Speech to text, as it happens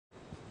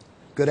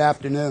Good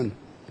afternoon.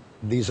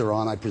 These are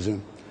on, I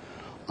presume.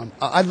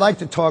 I'd like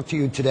to talk to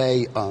you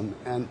today,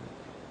 and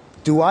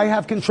do I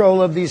have control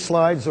of these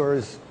slides, or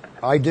is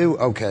I do?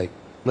 Okay.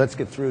 Let's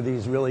get through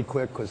these really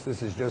quick, because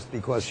this is just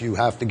because you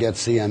have to get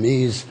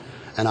CMEs,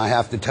 and I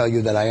have to tell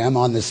you that I am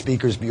on the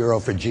Speakers Bureau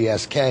for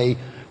GSK,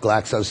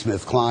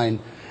 GlaxoSmithKline,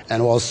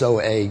 and also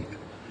a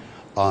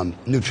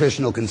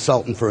nutritional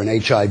consultant for an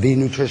HIV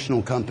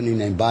nutritional company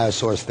named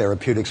Biosource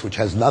Therapeutics, which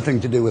has nothing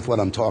to do with what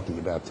I'm talking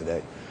about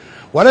today.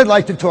 What I'd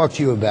like to talk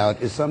to you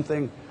about is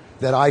something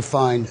that I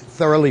find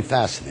thoroughly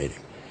fascinating.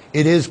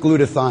 It is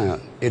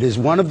glutathione. It is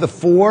one of the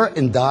 4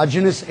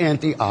 endogenous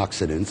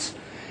antioxidants,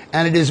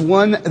 and it is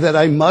one that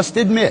I must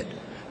admit,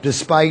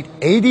 despite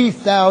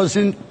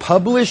 80,000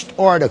 published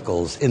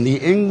articles in the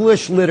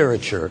English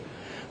literature,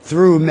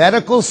 through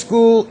medical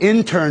school,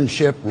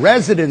 internship,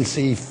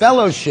 residency,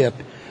 fellowship,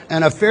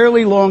 and a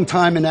fairly long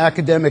time in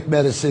academic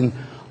medicine,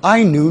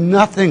 I knew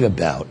nothing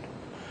about.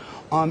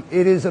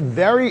 It is a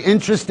very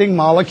interesting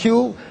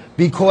molecule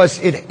because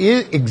it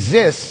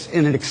exists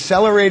in an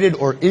accelerated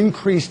or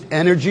increased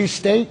energy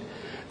state.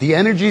 The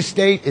energy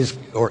state is,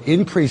 or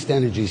increased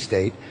energy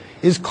state,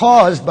 is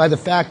caused by the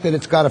fact that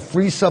it's got a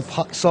free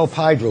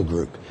sulfhydryl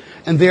group,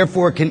 and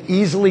therefore can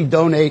easily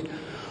donate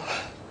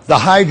the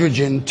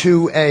hydrogen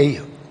to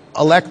a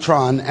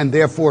electron and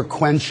therefore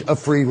quench a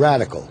free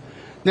radical.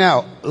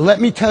 Now,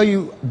 let me tell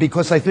you,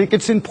 because I think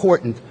it's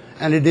important,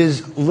 and it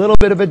is a little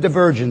bit of a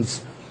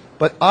divergence,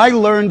 but I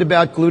learned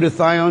about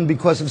glutathione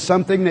because of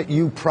something that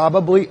you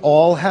probably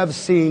all have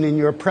seen in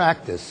your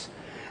practice,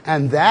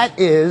 and that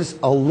is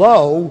a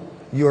low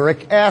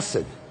uric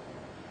acid.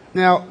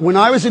 Now, when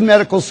I was in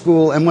medical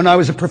school and when I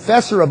was a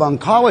professor of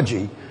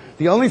oncology,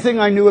 the only thing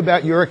I knew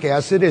about uric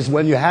acid is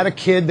when you had a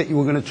kid that you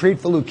were going to treat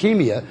for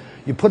leukemia,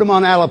 you put him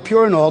on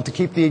allopurinol to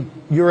keep the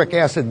uric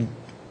acid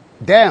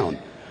down.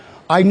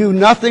 I knew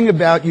nothing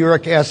about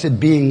uric acid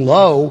being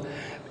low,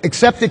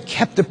 except it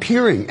kept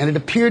appearing, and it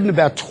appeared in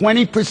about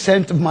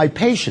 20% of my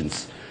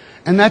patients.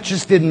 And that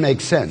just didn't make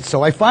sense.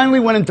 So I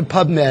finally went into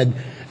PubMed,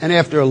 and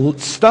after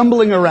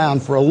stumbling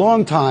around for a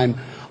long time,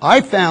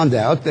 I found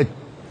out that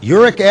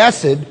uric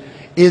acid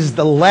is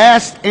the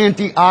last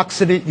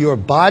antioxidant your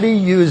body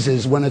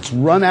uses when it's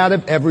run out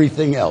of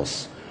everything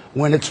else.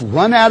 When it's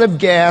run out of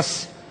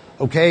gas,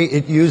 okay,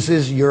 it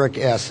uses uric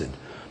acid.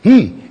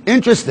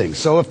 Interesting.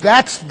 So if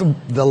that's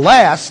the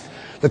last,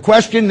 the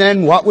question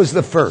then, what was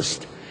the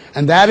first?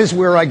 And that is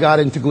where I got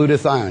into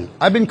glutathione.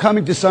 I've been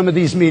coming to some of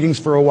these meetings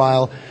for a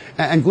while,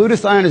 and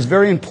glutathione is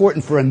very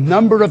important for a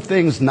number of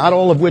things, not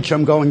all of which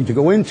I'm going to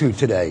go into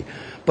today.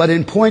 But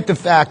in point of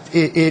fact,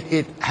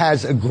 it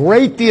has a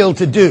great deal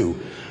to do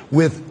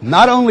with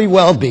not only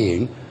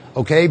well-being,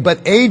 okay,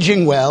 but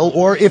aging well,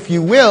 or if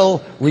you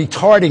will,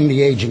 retarding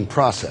the aging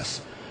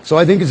process. So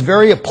I think it's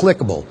very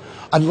applicable.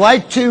 I'd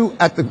like to,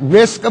 at the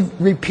risk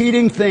of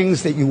repeating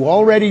things that you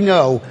already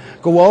know,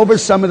 go over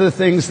some of the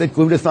things that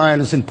glutathione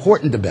is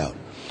important about.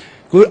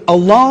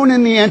 Alone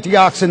in the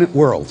antioxidant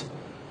world,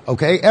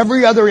 okay,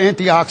 every other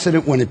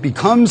antioxidant, when it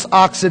becomes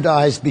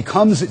oxidized,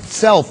 becomes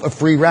itself a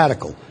free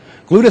radical.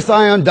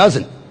 Glutathione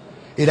doesn't.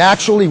 It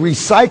actually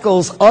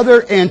recycles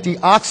other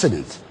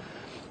antioxidants.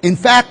 In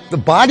fact, the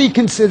body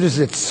considers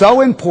it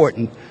so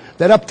important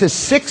that up to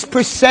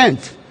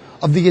 6%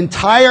 of the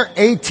entire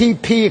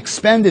ATP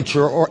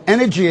expenditure or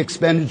energy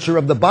expenditure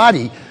of the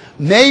body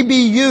may be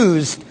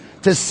used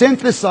to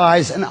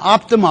synthesize and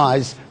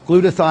optimize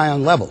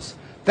glutathione levels.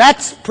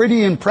 That's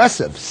pretty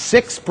impressive,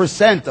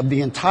 6% of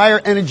the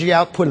entire energy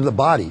output of the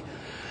body.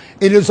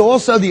 It is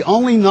also the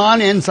only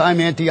non-enzyme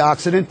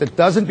antioxidant that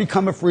doesn't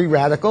become a free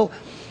radical,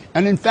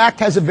 and in fact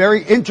has a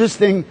very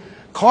interesting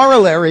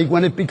corollary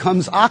when it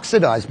becomes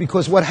oxidized,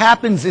 because what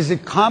happens is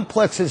it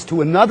complexes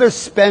to another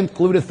spent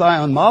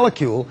glutathione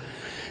molecule,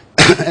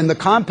 and the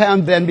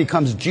compound then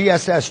becomes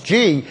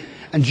GSSG,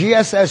 and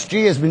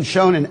GSSG has been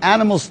shown in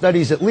animal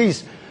studies at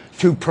least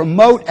to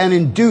promote and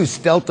induce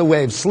delta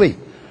wave sleep.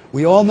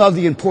 We all know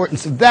the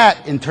importance of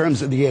that in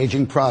terms of the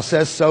aging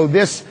process, so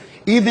this,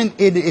 even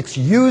in its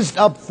used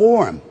up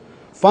form,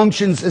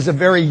 functions as a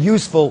very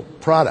useful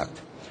product.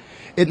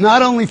 It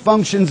not only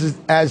functions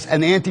as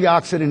an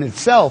antioxidant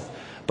itself,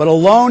 but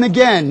alone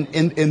again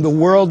in the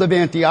world of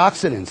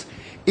antioxidants,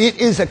 it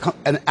is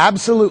an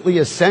absolutely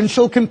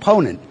essential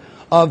component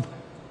of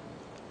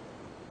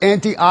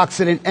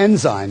antioxidant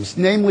enzymes,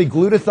 namely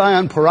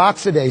glutathione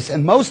peroxidase,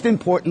 and most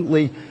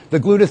importantly, the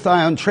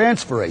glutathione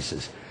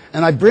transferases.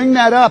 And I bring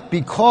that up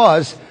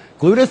because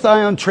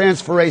glutathione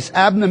transferase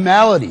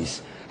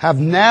abnormalities have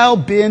now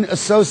been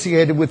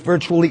associated with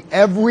virtually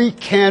every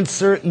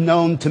cancer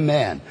known to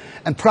man,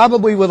 and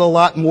probably with a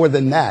lot more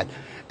than that.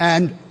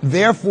 And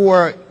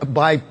therefore,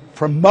 by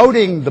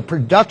promoting the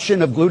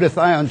production of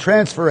glutathione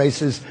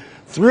transferases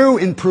through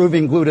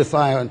improving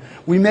glutathione,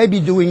 we may be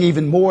doing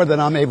even more than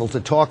I'm able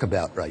to talk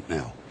about right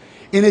now.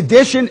 In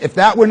addition, if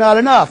that were not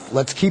enough,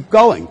 let's keep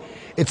going.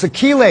 It's a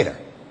chelator.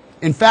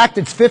 In fact,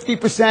 it's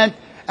 50%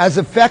 as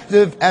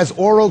effective as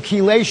oral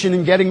chelation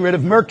in getting rid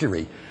of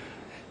mercury.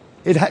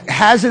 It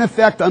has an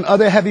effect on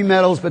other heavy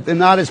metals, but they're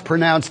not as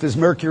pronounced as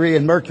mercury,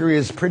 and mercury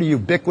is pretty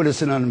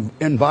ubiquitous in an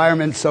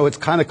environment, so it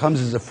kind of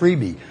comes as a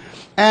freebie.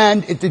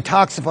 And it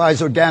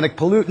detoxifies organic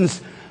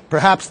pollutants,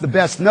 perhaps the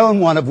best known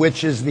one of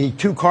which is the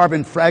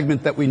 2-carbon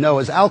fragment that we know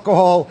as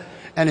alcohol.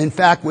 And in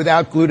fact,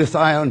 without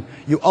glutathione,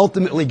 you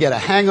ultimately get a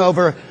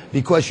hangover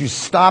because you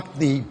stop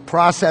the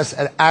process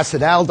at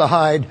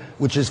acetaldehyde,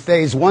 which is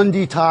phase 1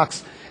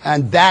 detox,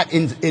 and that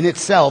in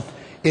itself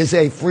is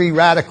a free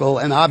radical,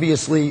 and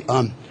obviously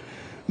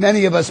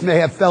many of us may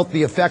have felt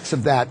the effects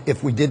of that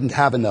if we didn't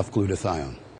have enough glutathione.